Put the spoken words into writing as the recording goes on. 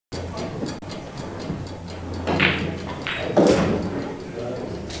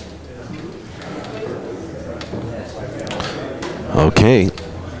Okay.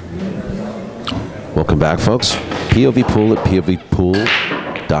 Welcome back, folks. POV Pool at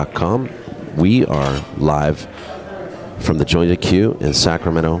POVPOOL.com. We are live from the Jointed Cue in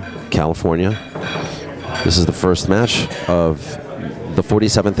Sacramento, California. This is the first match of the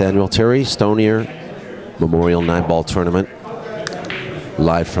 47th Annual Terry Stonier Memorial 9-Ball Tournament,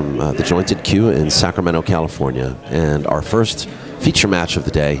 live from the Jointed Cue in Sacramento, California. And our first feature match of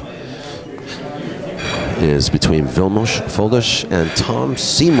the day is between Vilmos and Tom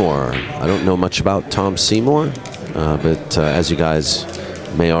Seymour. I don't know much about Tom Seymour, but as you guys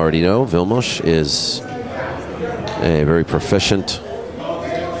may already know, Vilmos is a very proficient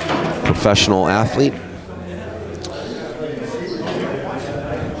professional athlete.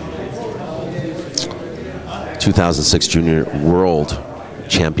 '2006 Junior World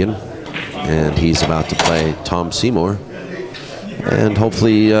Champion, and he's about to play Tom Seymour. And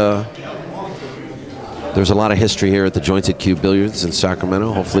hopefully there's a lot of history here at the Jointed Cue Billiards in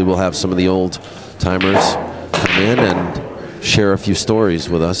Sacramento. Hopefully we'll have some of the old timers come in and share a few stories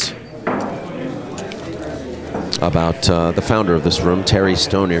with us about the founder of this room, Terry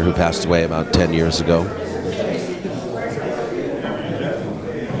Stonier, who passed away about 10 years ago.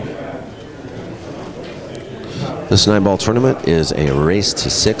 This 9-ball tournament is a race to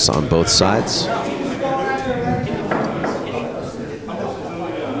 6 on both sides.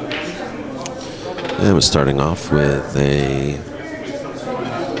 And we're starting off with a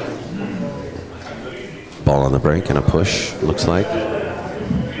ball on the break and a push, looks like.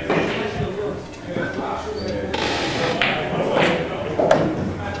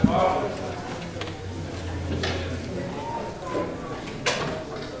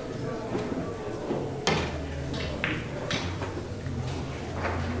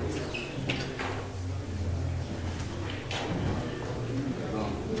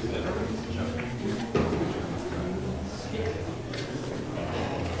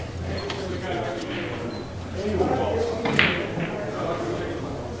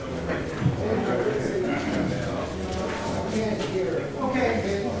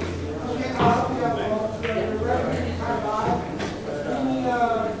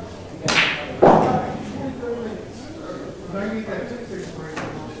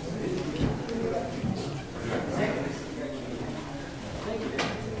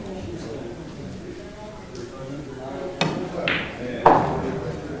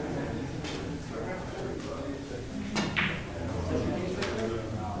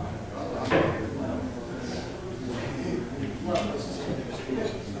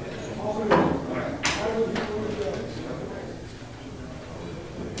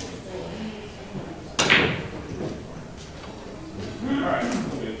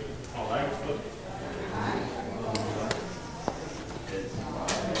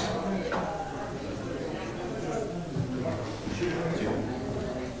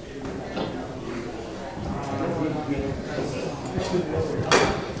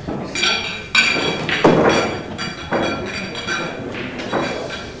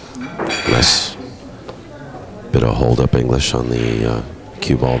 Nice bit of hold-up English on the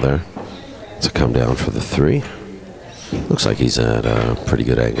cue ball there to come down for the 3. Looks like he's at a pretty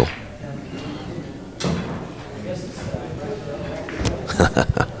good angle.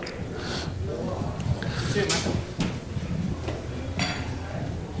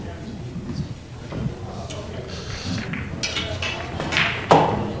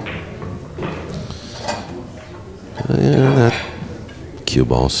 Yeah, that cue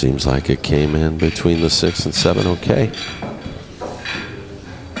ball seems like it came in between the 6 and 7, okay.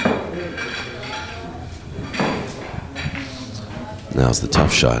 Now's the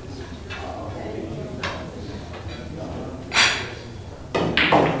tough shot.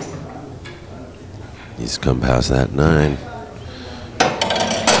 He's come past that 9.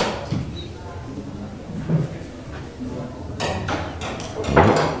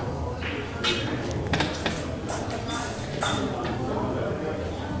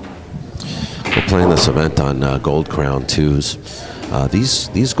 Playing this event on Gold Crown 2s.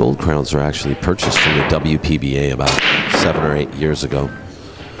 These Gold Crowns are actually purchased from the WPBA about 7 or 8 years ago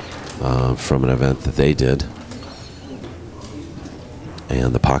from an event that they did.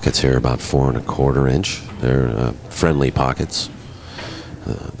 And the pockets here are about 4 1/4 inch. They're friendly pockets.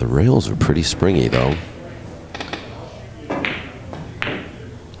 The rails are pretty springy though.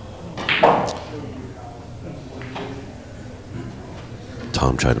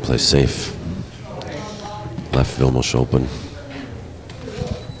 Tom tried to play safe. Left Vilmos open.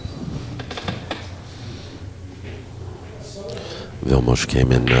 Vilmos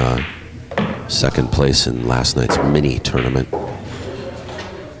came in second place in last night's mini tournament,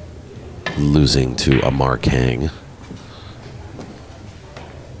 losing to Amar Kang.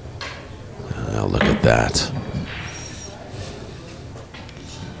 at that.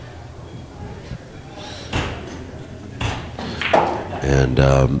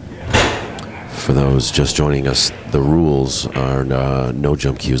 And for those just joining us, the rules are no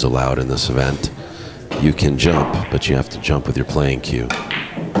jump cues allowed in this event. You can jump, but you have to jump with your playing cue.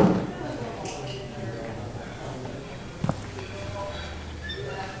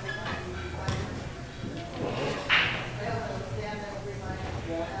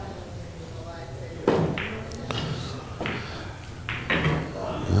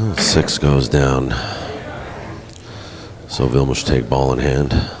 Well, 6 goes down. So Vilmos should take ball in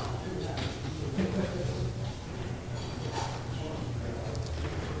hand.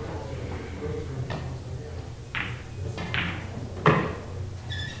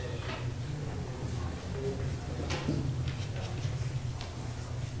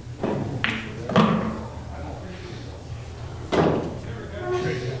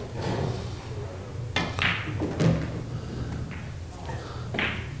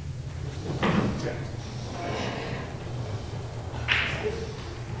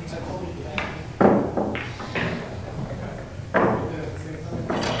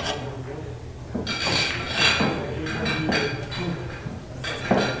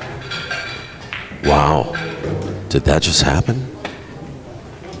 Wow, did that just happen?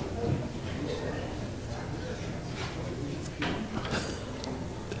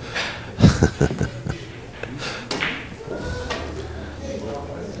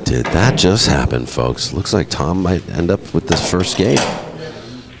 Did that just happen, folks? Looks like Tom might end up with this first game.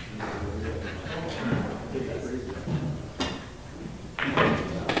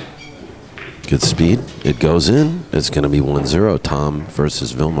 Good speed. It goes in. It's going to be 1-0. Tom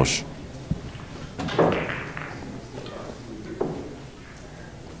versus Vilmos.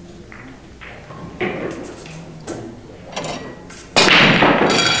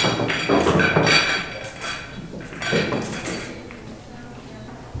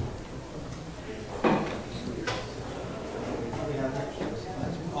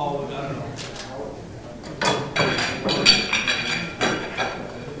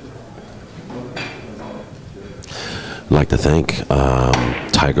 I'd like to thank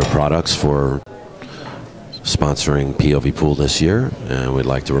Tiger Products for sponsoring POV Pool this year, and we'd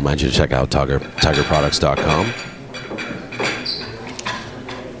like to remind you to check out tigerproducts.com.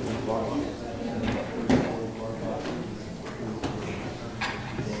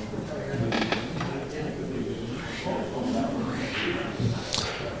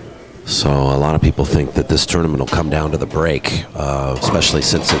 So a lot of people think that this tournament will come down to the break, especially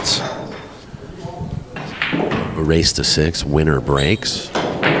since it's a race to 6, winner breaks.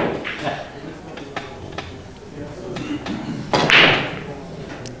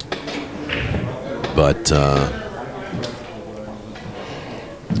 But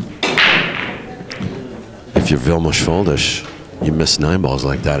if you're Vilmos Foldish, you miss 9 balls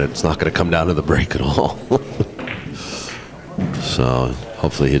like that, it's not going to come down to the break at all. So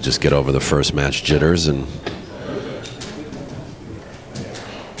hopefully he'll just get over the first match jitters, and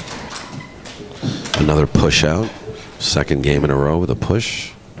another push out. Second game in a row with a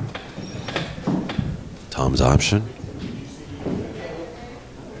push. Tom's option.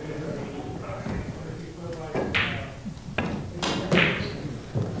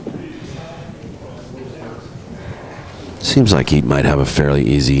 Seems like he might have a fairly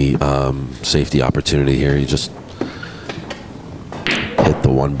easy safety opportunity here. You just hit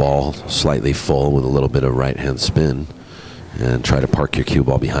the 1 ball slightly full with a little bit of right-hand spin and try to park your cue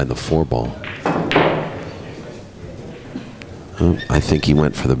ball behind the 4 ball. I think he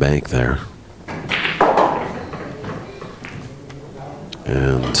went for the bank there.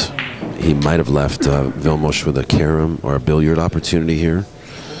 And he might have left Vilmos with a carom or a billiard opportunity here.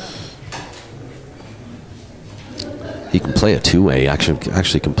 He can play a 2-way.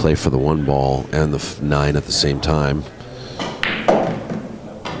 Actually can play for the 1 ball and the 9 at the same time.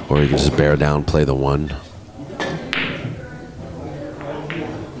 Or he can just bear down, play the 1.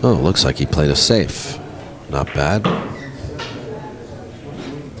 Oh, looks like he played a safe. Not bad.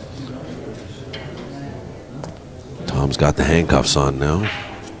 Tom's got the handcuffs on now.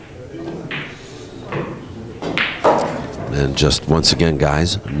 And just once again,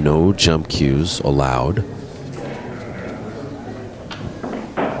 guys, no jump cues allowed.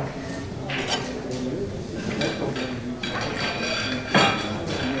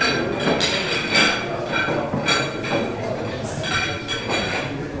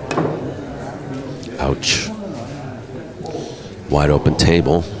 Ouch. Wide open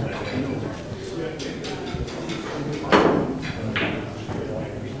table.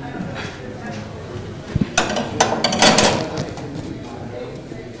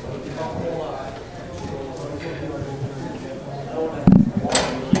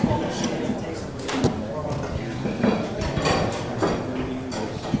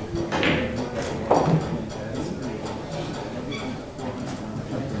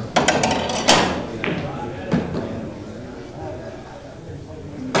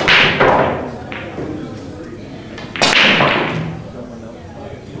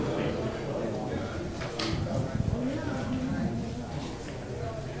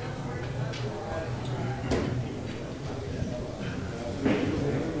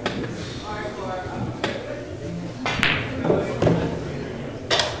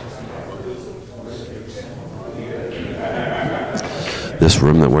 This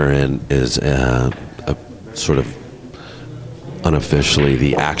room that we're in is a sort of unofficially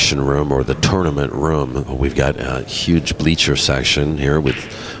the action room or the tournament room. We've got a huge bleacher section here with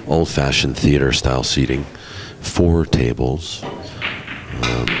old-fashioned theater style seating, 4 tables,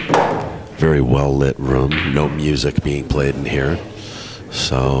 very well lit room, no music being played in here.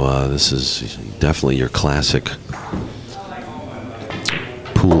 So this is definitely your classic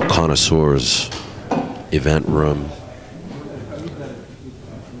pool connoisseurs event room.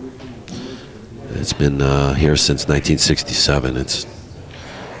 It's been here since 1967. It's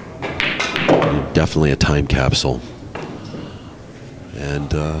definitely a time capsule.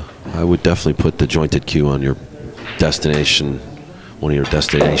 And I would definitely put the Jointed Cue on your destination, one of your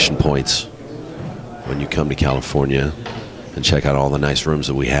destination points when you come to California and check out all the nice rooms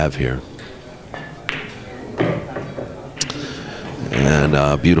that we have here. And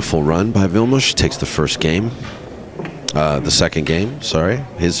a beautiful run by Vilmos. Takes the first game. The second game, sorry.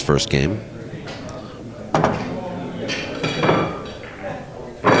 His first game.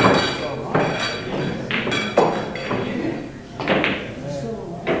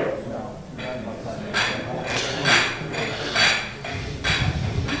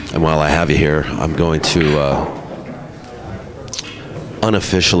 And while I have you here, I'm going to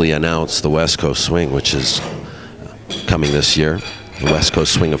unofficially announce the West Coast Swing, which is coming this year. The West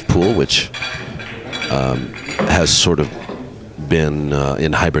Coast Swing of Pool, which has sort of been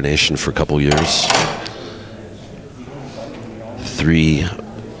in hibernation for a couple years. 3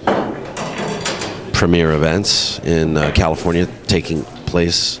 premier events in California taking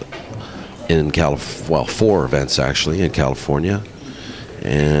place in 4 events actually in California,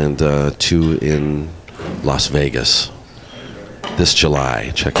 and 2 in Las Vegas this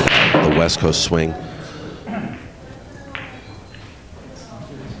July. Check it out, the West Coast Swing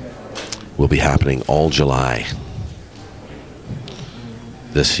will be happening all July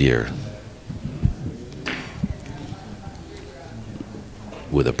this year,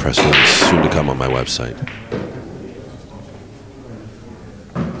 with a press release soon to come on my website.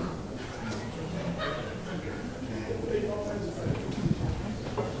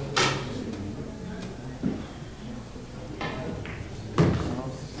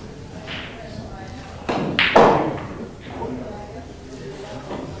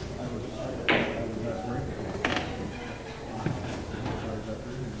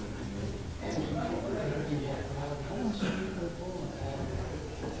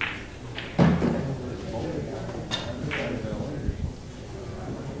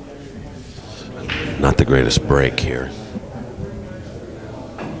 Not the greatest break here.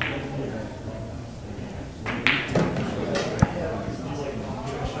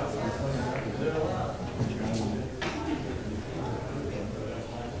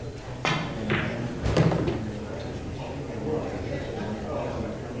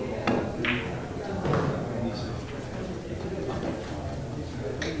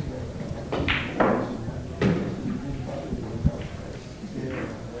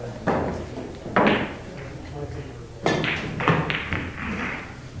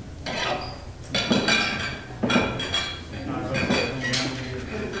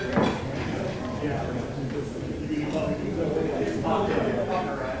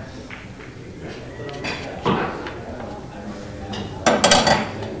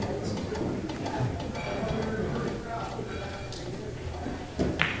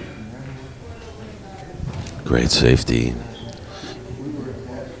 Great safety.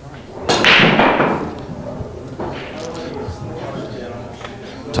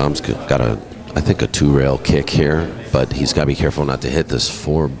 Tom's got I think a 2-rail kick here, but he's got to be careful not to hit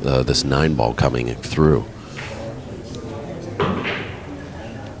this 9 ball coming through.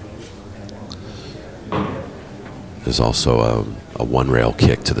 There's also a 1-rail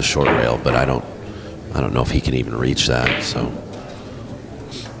kick to the short rail, but I don't know if he can even reach that. So.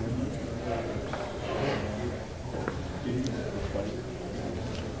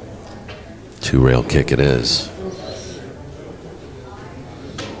 Two-rail kick it is.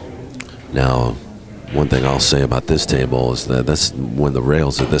 Now, one thing I'll say about this table is that when the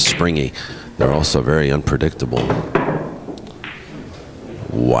rails are this springy, they're also very unpredictable.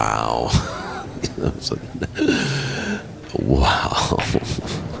 Wow. Wow.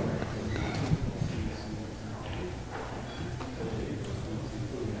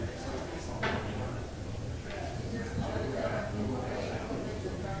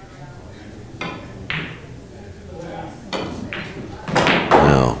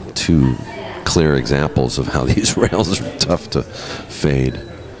 Two clear examples of how these rails are tough to fade.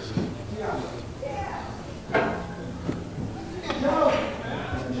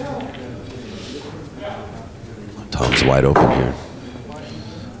 Tom's wide open here.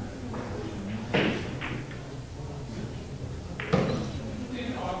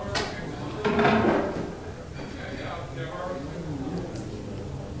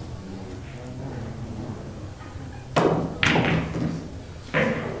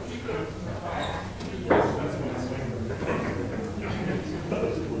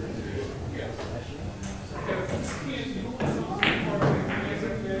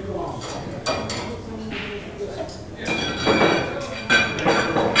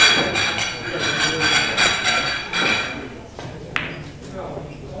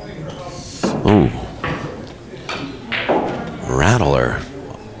 Rattler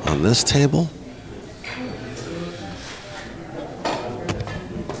on this table.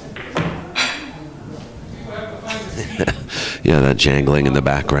 Yeah, that jangling in the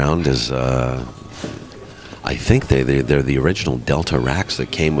background is, I think they're the original Delta racks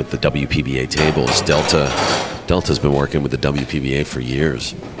that came with the WPBA tables. Delta's been working with the WPBA for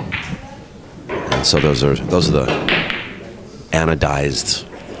years, and so those are the anodized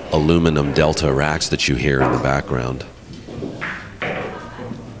aluminum Delta racks that you hear in the background.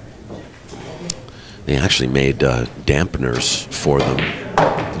 They actually made dampeners for them.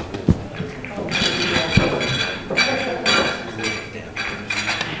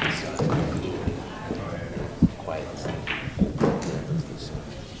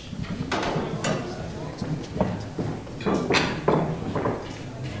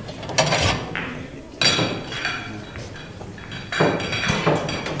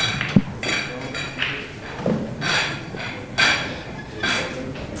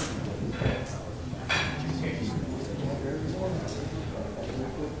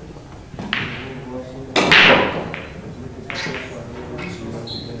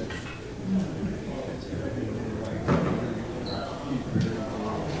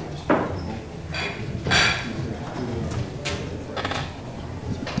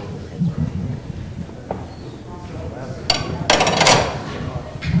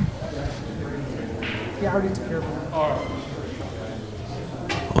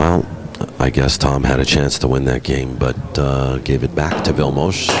 Well, I guess Tom had a chance to win that game, but gave it back to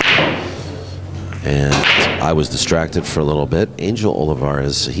Vilmos. And I was distracted for a little bit. Angel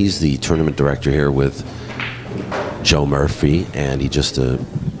Olivarez, he's the tournament director here with Joe Murphy, and he just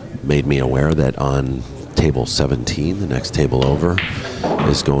made me aware that on table 17, the next table over,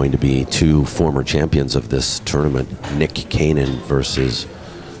 is going to be two former champions of this tournament, Nick Kanan versus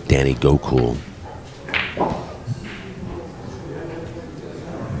Danny Gokul.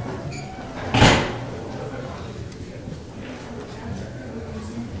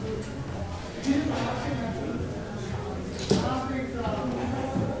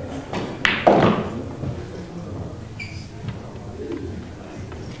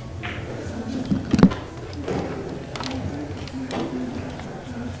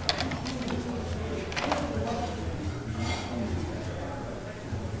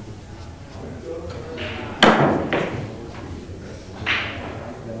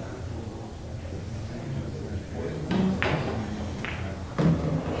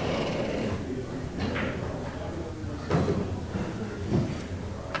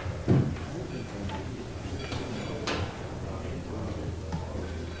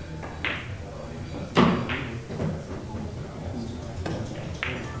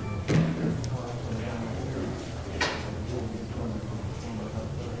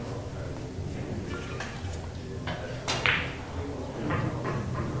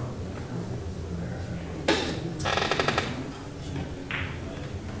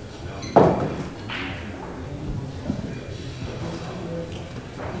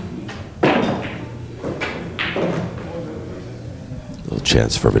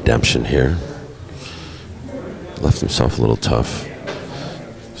 Chance for redemption here. Left himself a little tough.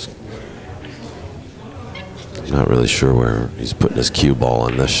 Not really sure where he's putting his cue ball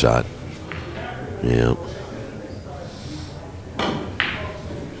on this shot. Yeah.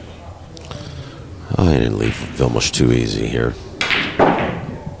 Oh, I didn't leave Vilmos too easy here.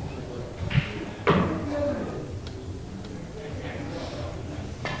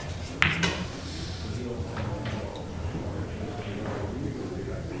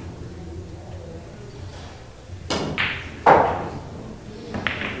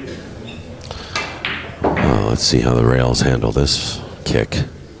 Let's see how the rails handle this kick.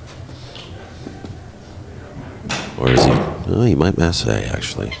 Or is he? Oh, he might masse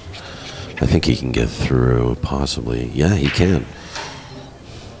actually. I think he can get through, possibly. Yeah, he can.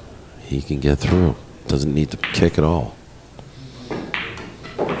 He can get through. Doesn't need to kick at all.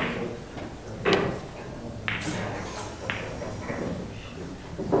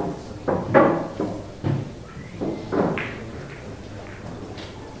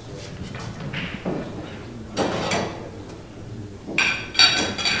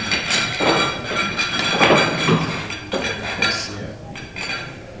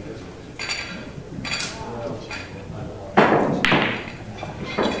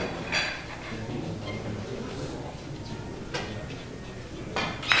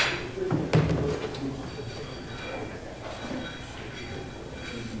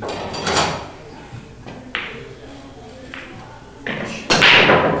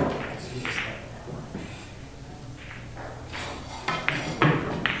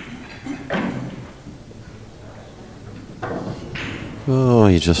 Oh,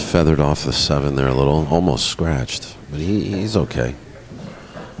 he just feathered off the 7 there a little, almost scratched, but he's okay.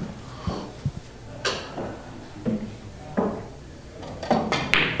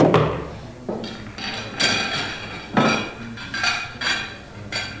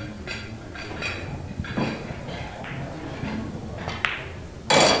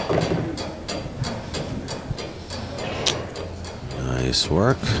 Nice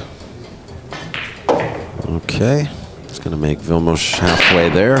work. Okay. It's going to make Vilmos halfway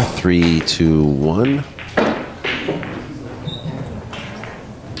there. 3, 2, 1.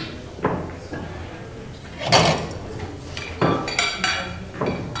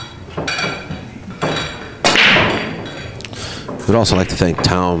 We'd also like to thank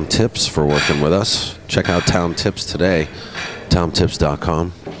Town Tips for working with us. Check out Town Tips today,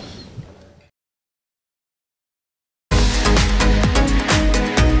 towntips.com.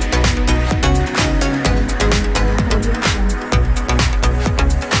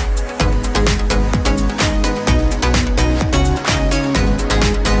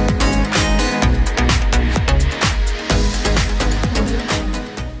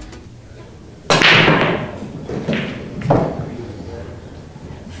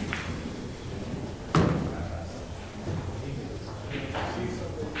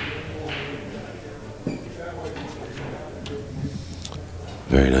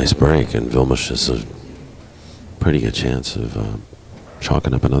 Very nice break, and Vilmos has a pretty good chance of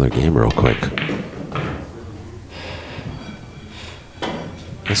chalking up another game real quick.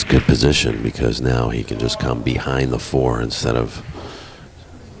 That's good position because now he can just come behind the 4 instead of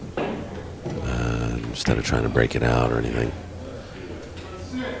trying to break it out or anything.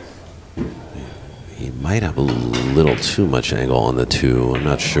 He might have a little too much angle on the 2. I'm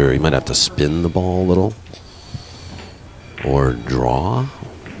not sure. He might have to spin the ball a little or draw.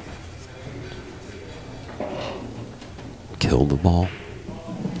 Kill the ball.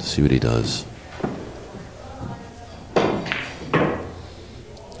 See what he does.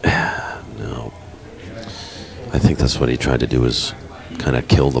 No. I think that's what he tried to do, is kind of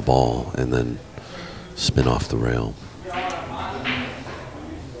kill the ball and then spin off the rail.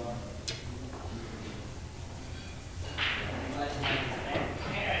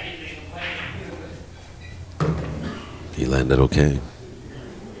 He landed okay.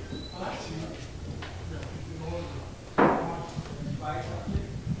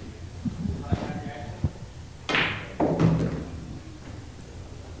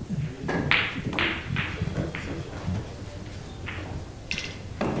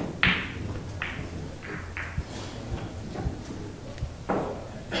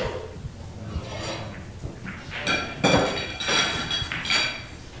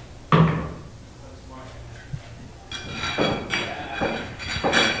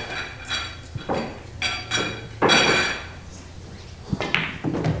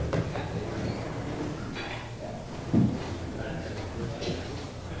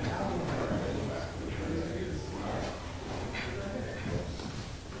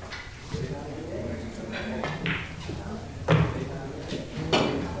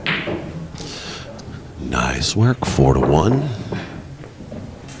 Nice work, 4-1.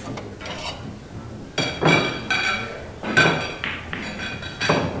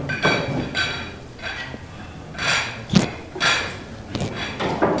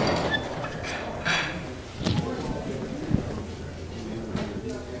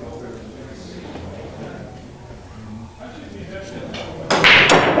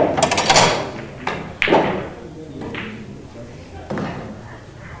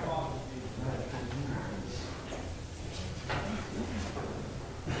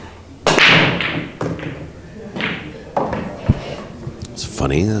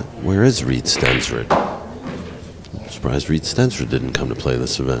 Funny, where is Reed Stensrud? I'm surprised Reed Stensrud didn't come to play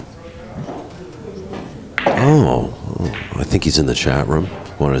this event. Oh, I think he's in the chat room.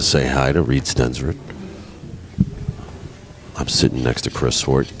 Wanted to say hi to Reed Stensrud. I'm sitting next to Chris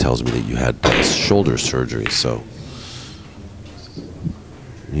Swart. He tells me that you had shoulder surgery, so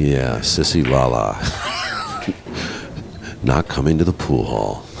yeah, Sissy Lala. Not coming to the pool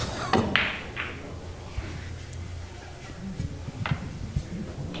hall.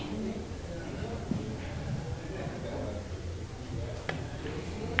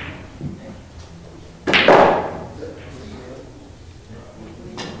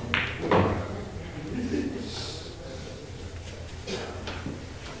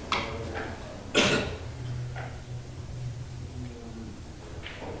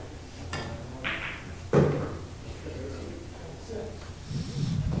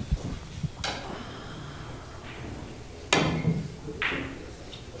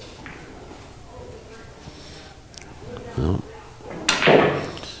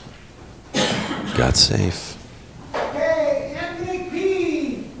 got safe. Okay, Anthony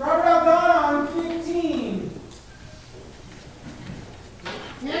P. Robert Aldana on 15.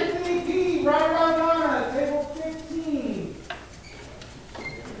 Anthony P. Robert Aldana, table 15.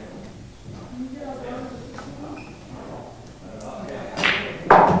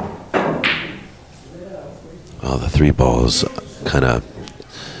 Oh, the 3 balls kind of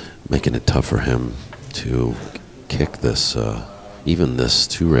making it tough for him to kick this. Even this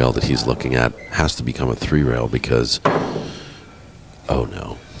 2-rail that he's looking at has to become a 3-rail because, oh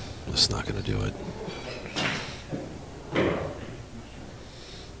no, that's not going to do it.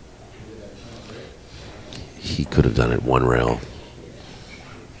 He could have done it 1 rail.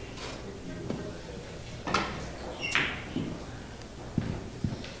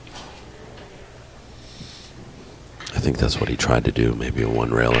 I think that's what he tried to do, maybe a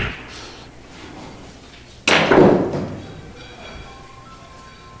 1-railer.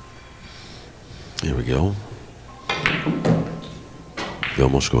 Here we go.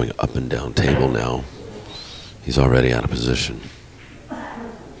 Vilmos going up and down table now. He's already out of position.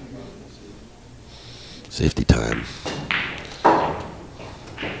 Safety time.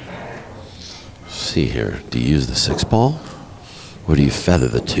 See here, do you use the 6 ball? Or do you feather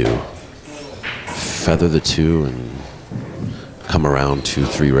the 2? Feather the 2 and come around 2,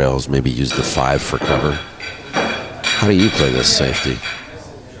 3 rails, maybe use the 5 for cover. How do you play this safety?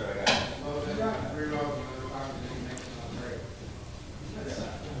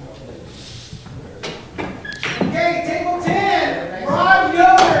 Okay, table 10. Rod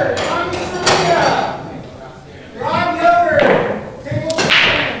Yoder, Tommy Saria. Rod Yoder, table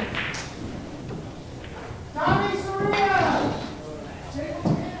 10. Tommy Saria,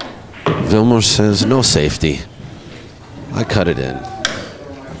 table 10. Vilmos says no safety. I cut it in.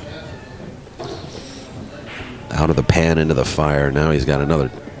 Out of the pan into the fire. Now he's got another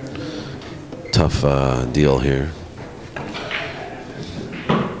tough deal here.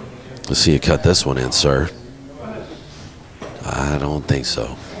 Let's see you cut this one in, sir. I don't think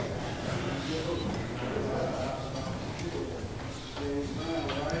so.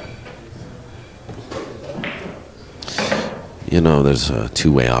 You know, there's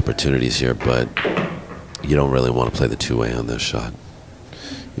 2-way opportunities here, but you don't really want to play the 2-way on this shot.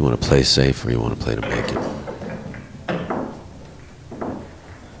 You want to play safe or you want to play to make it.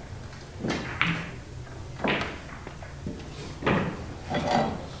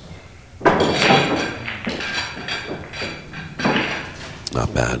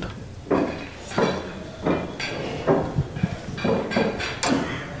 Not bad.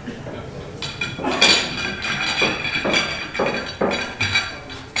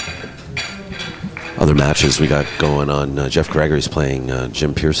 Other matches we got going on. Jeff Gregory's playing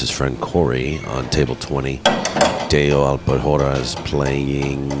Jim Pierce's friend Corey on table 20. Deo Olivarez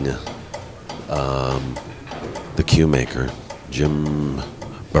playing the cue maker, Jim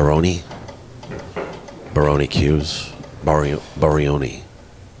Baroni. Baroni cues. Barioni.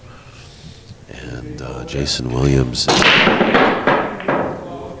 And Jason Williams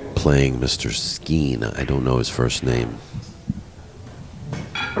playing Mr. Skeen. I don't know his first name.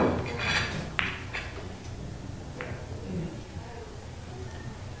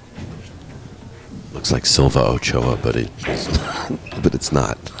 Looks like Silva Ochoa, but it's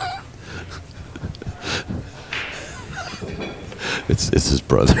not. It's his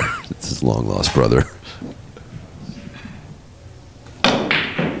brother. It's his long lost brother.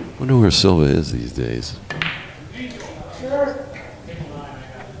 Wonder where Silva is these days.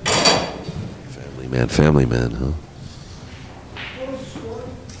 Family man, huh?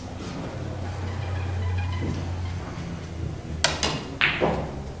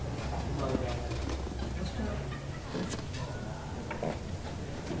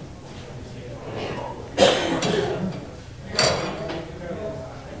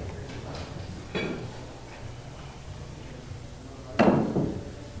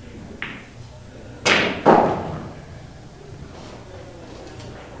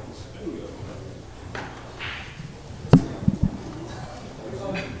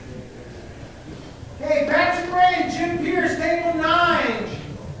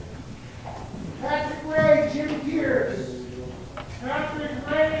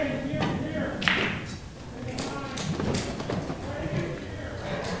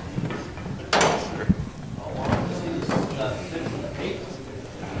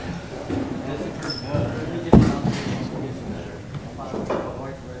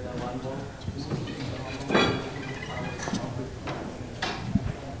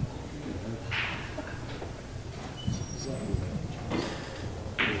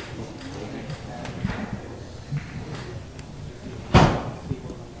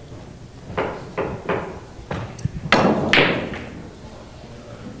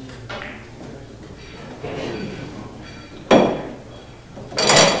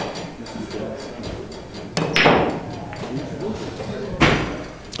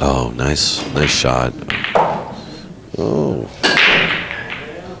 Oh, nice shot. Oh,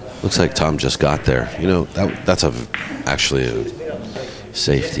 looks like Tom just got there. You know, that's actually a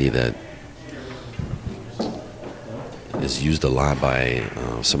safety that is used a lot by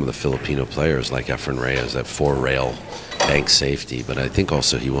some of the Filipino players like Efren Reyes, that 4-rail bank safety. But I think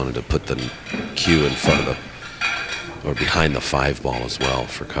also he wanted to put the cue in front of the, or behind the 5 ball as well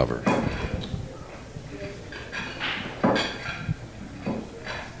for cover.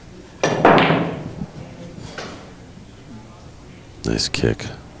 Nice kick.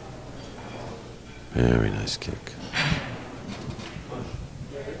 Very nice kick.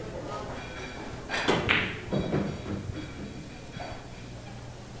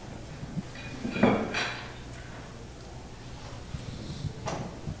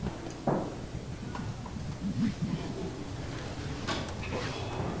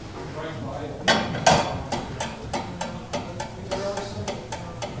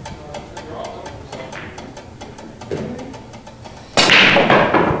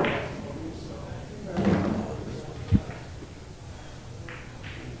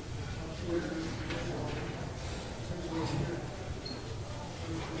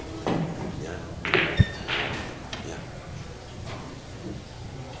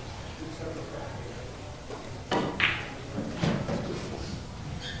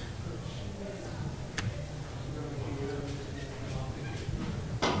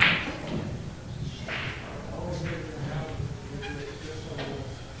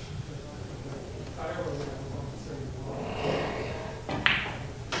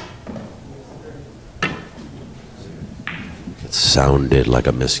 Sounded like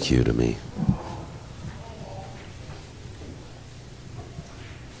a miscue to me.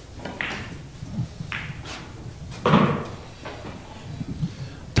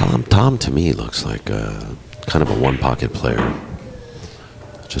 Tom to me looks like kind of a one-pocket player,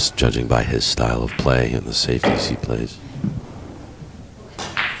 just judging by his style of play and the safeties he plays.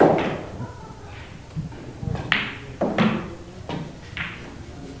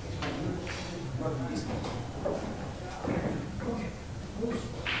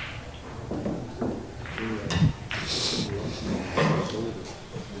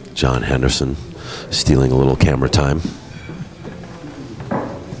 John Henderson stealing a little camera time.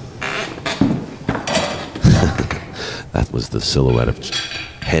 That was the silhouette of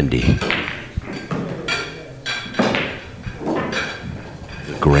Hendy.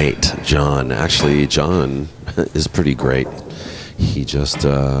 Great, John. Actually, John is pretty great. He just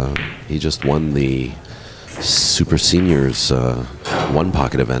won the Super Seniors one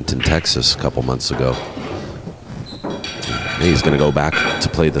pocket event in Texas a couple months ago. He's going to go back to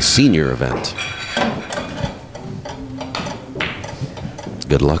play the senior event.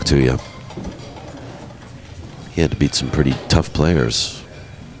 Good luck to you. He had to beat some pretty tough players.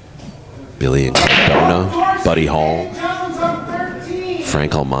 Billy and Aldana, Buddy Hall,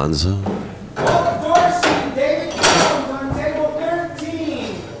 Frank Almanza.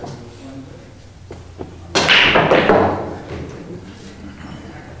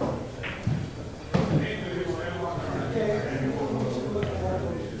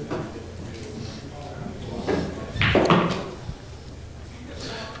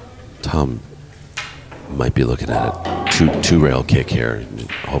 Tom might be looking at a two-rail kick here.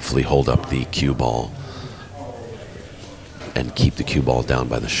 Hopefully hold up the cue ball and keep the cue ball down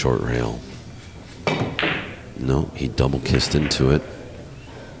by the short rail. No, he double kissed into it.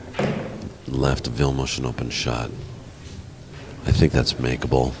 Left Vilmos an open shot. I think that's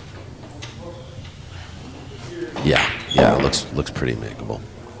makeable. Yeah, it looks pretty makeable.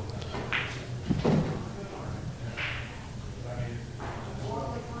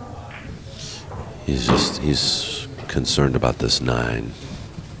 He's concerned about this 9.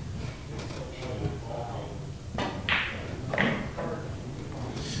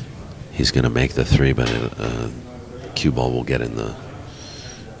 He's going to make the 3, but cue ball will get in the.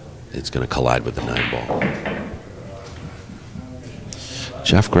 It's going to collide with the 9 ball.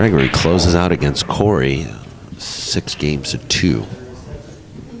 Jeff Gregory closes out against Corey, 6 games to 2.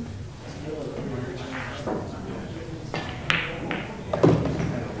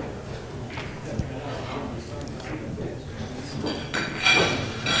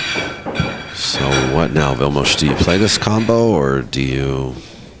 What now, Vilmos? Do you play this combo, or do you...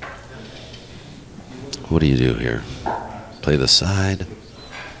 What do you do here? Play the side?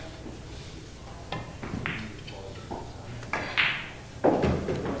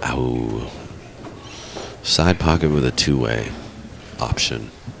 Ow. Side pocket with a 2-way option.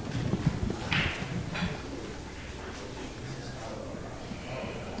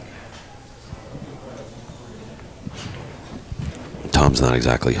 Tom's not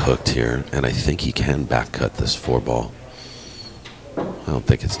exactly hooked here, and I think he can back cut this 4-ball. I don't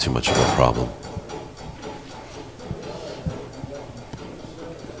think it's too much of a problem.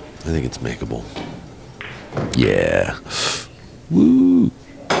 I think it's makeable. Yeah. Woo.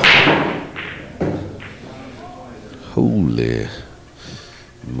 Holy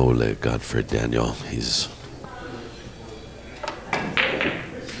moly, Godfrey Daniel. He's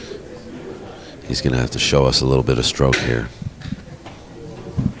going to have to show us a little bit of stroke here.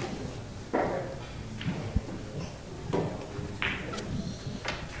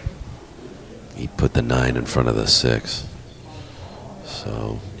 He put the 9 in front of the 6.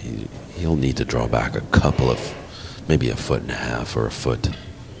 So he'll need to draw back a couple of, maybe a 1.5 feet or a foot.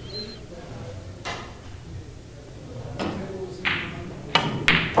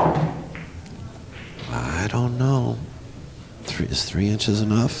 I don't know. Is 3 inches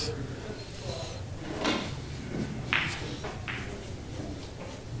enough?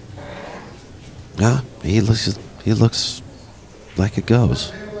 Yeah, he looks like it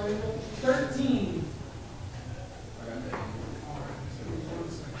goes. 13.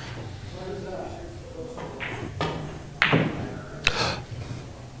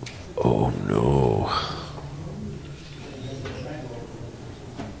 Oh no.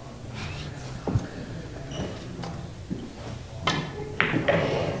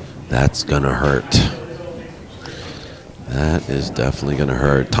 That's gonna hurt. That is definitely gonna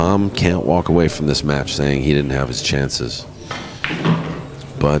hurt. Tom can't walk away from this match saying he didn't have his chances.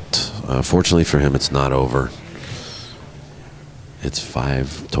 But fortunately for him, it's not over. It's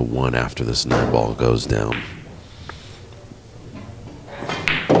 5-1 after this 9-ball goes down.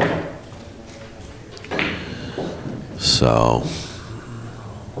 So,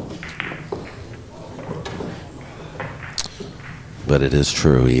 but it is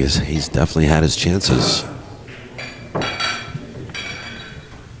true. He's definitely had his chances.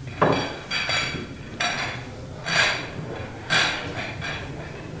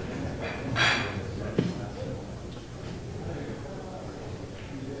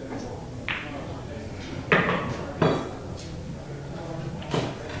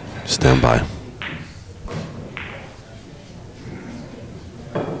 Stand by.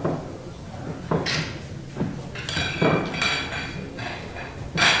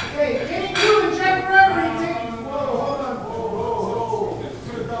 Hey, can't do it, check forever. You take. Whoa, hold on. Whoa.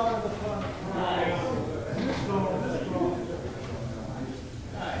 Put it down in the front.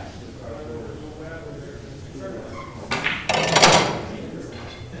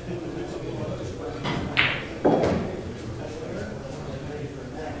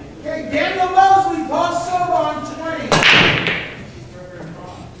 Okay, Daniel Mosley, Paul Silva on 20.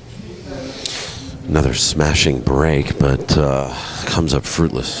 Another smashing break, but comes up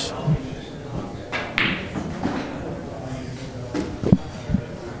fruitless.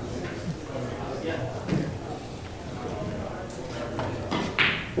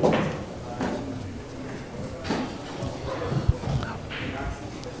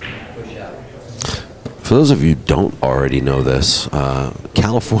 For those of you who don't already know this,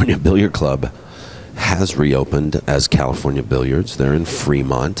 California Billiard Club has reopened as California Billiards. They're in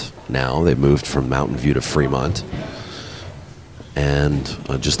Fremont now. They moved from Mountain View to Fremont. And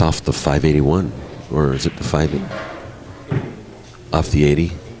just off the 581, or is it the 580? Off the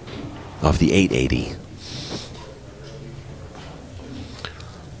 80? Off the 880.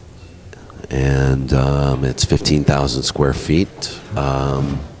 And it's 15,000 square feet.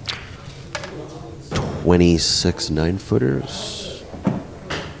 26 9-footers.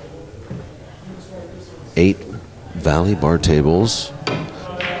 8 valley bar tables.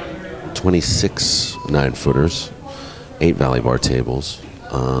 26 9-footers. 8 valley bar tables.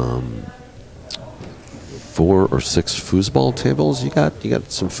 4 or 6 foosball tables. You got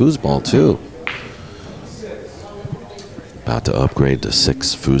some foosball too. About to upgrade to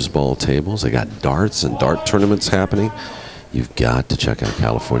 6 foosball tables. They got darts and dart tournaments happening. You've got to check out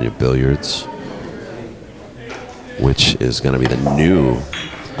California Billiards, which is going to be the new,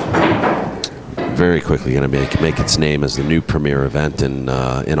 very quickly going to make its name as the new premier event in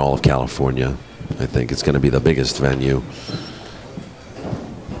all of California. I think it's going to be the biggest venue.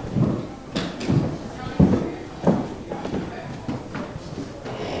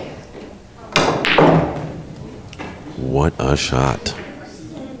 What a shot.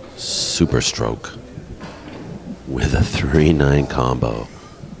 Super stroke with a 3-9 combo.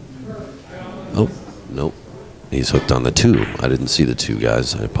 Oh, nope. He's hooked on the 2. I didn't see the 2,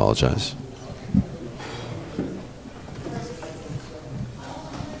 guys. I apologize.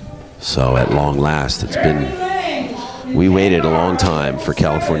 So at long last, it's been, we waited a long time for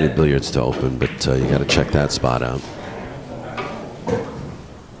California Billiards to open, but you got to check that spot out.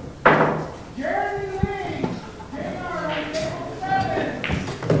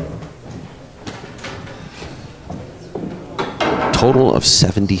 total of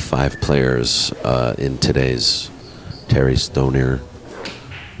 75 players in today's Terry Stonier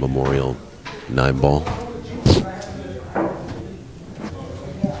Memorial 9-ball.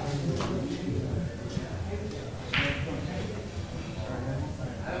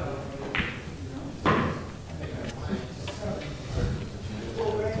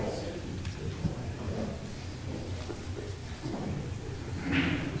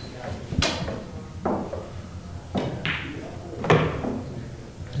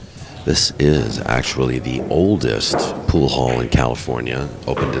 This is actually the oldest pool hall in California,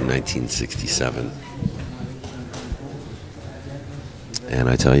 opened in 1967. And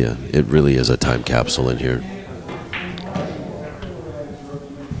I tell you, it really is a time capsule in here.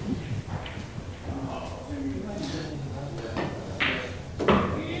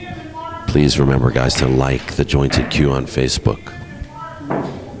 Please remember, guys, to like the Jointed Cue on Facebook.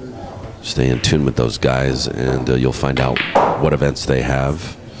 Stay in tune with those guys, and you'll find out what events they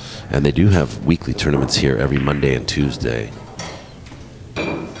have. And they do have weekly tournaments here every Monday and Tuesday.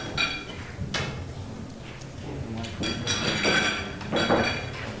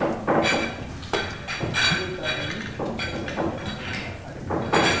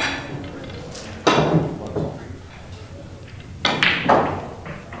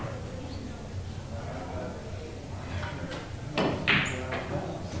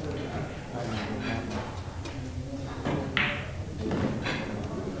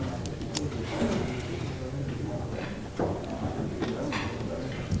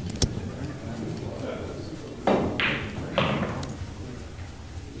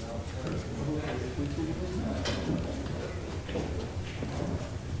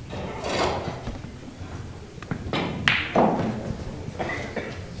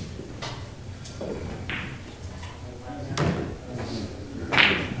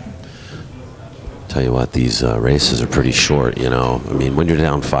 Tell you what, these races are pretty short, you know. I mean, when you're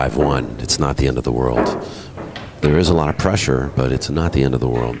down 5-1, it's not the end of the world. There is a lot of pressure, but it's not the end of the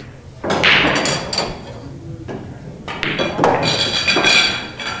world.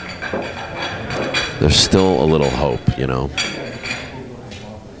 There's still a little hope, you know.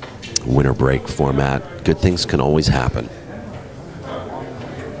 Winter break format, good things can always happen.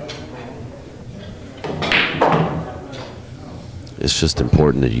 It's just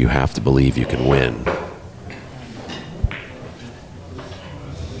important that you have to believe you can win.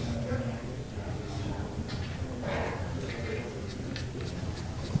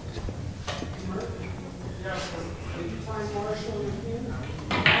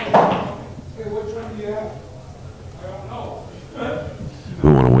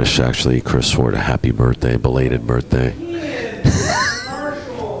 We want to wish, actually, Chris Ford a happy birthday, belated birthday.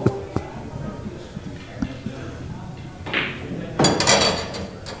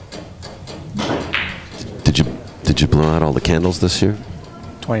 Did you blow out all the candles this year?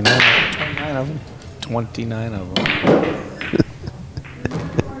 29 of them. 29 of them.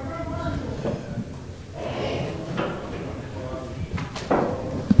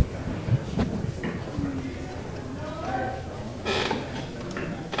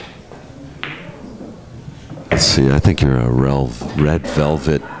 Let's see, I think you're a red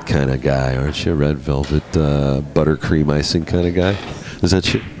velvet kind of guy, aren't you? Red velvet buttercream icing kind of guy? Is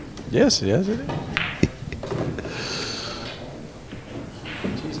that you? Yes, yes it is.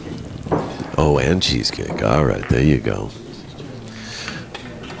 Oh, and cheesecake. All right, there you go.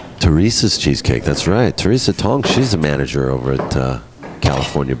 Teresa's cheesecake. That's right. Teresa Tong, she's the manager over at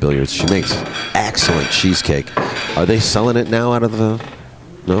California Billiards. She makes excellent cheesecake. Are they selling it now out of the...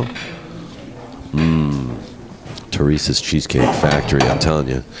 No? Teresa's Cheesecake Factory, I'm telling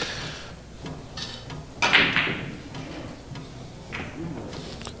you.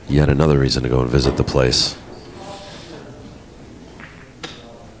 Yet another reason to go and visit the place.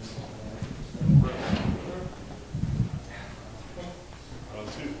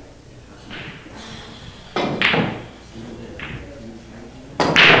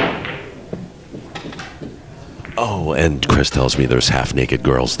 Oh, and Chris tells me there's half-naked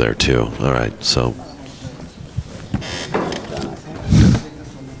girls there, too. All right, so...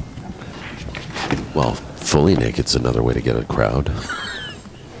 Well, fully naked's another way to get a crowd.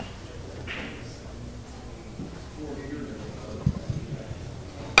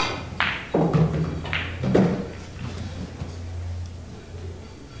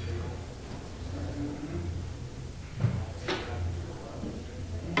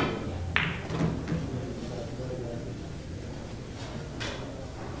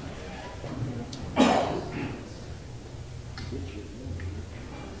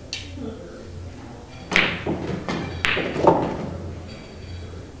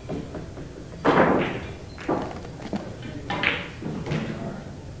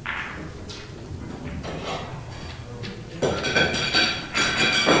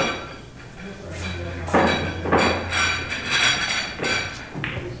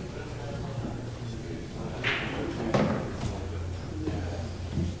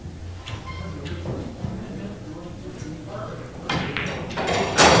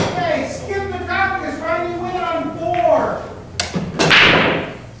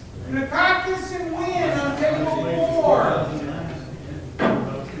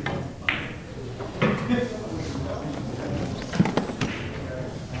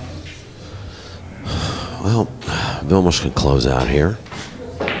 Vilmos can close out here.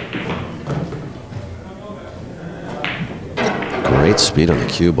 Great speed on the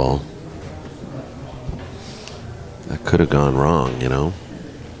cue ball. That could have gone wrong, you know.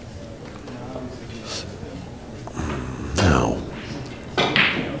 Now,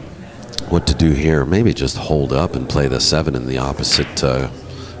 what to do here? Maybe just hold up and play the 7 in the opposite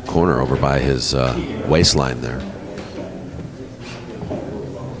corner over by his waistline there.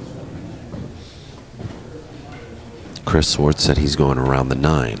 Chris Swartz said he's going around the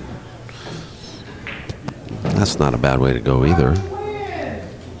 9. That's not a bad way to go either.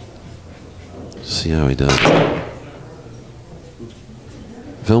 See how he does.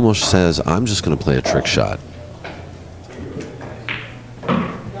 Vilmos says, I'm just going to play a trick shot.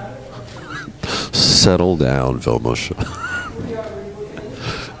 Settle down, Vilmos.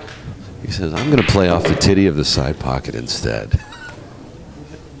 He says, I'm going to play off the titty of the side pocket instead.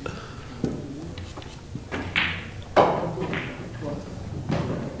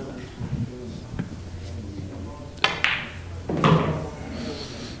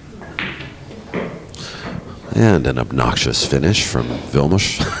 And an obnoxious finish from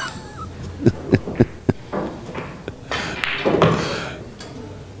Vilmos.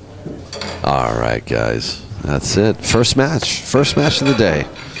 All right, guys. That's it. First match. First match of the day.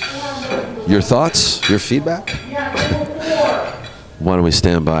 Your thoughts? Your feedback? Why don't we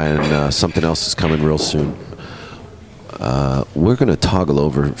stand by, and something else is coming real soon. We're going to toggle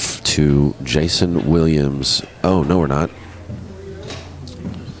over to Jason Williams. Oh, no, we're not.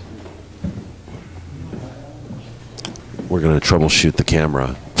 We're going to troubleshoot the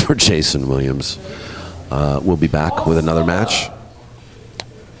camera for Jason Williams. We'll be back with another match.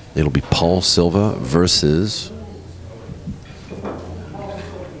 It'll be Paul Silva versus...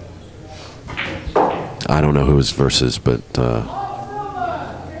 I don't know who his versus, but...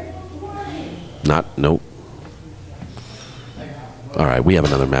 nope. All right, we have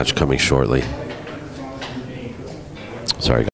another match coming shortly.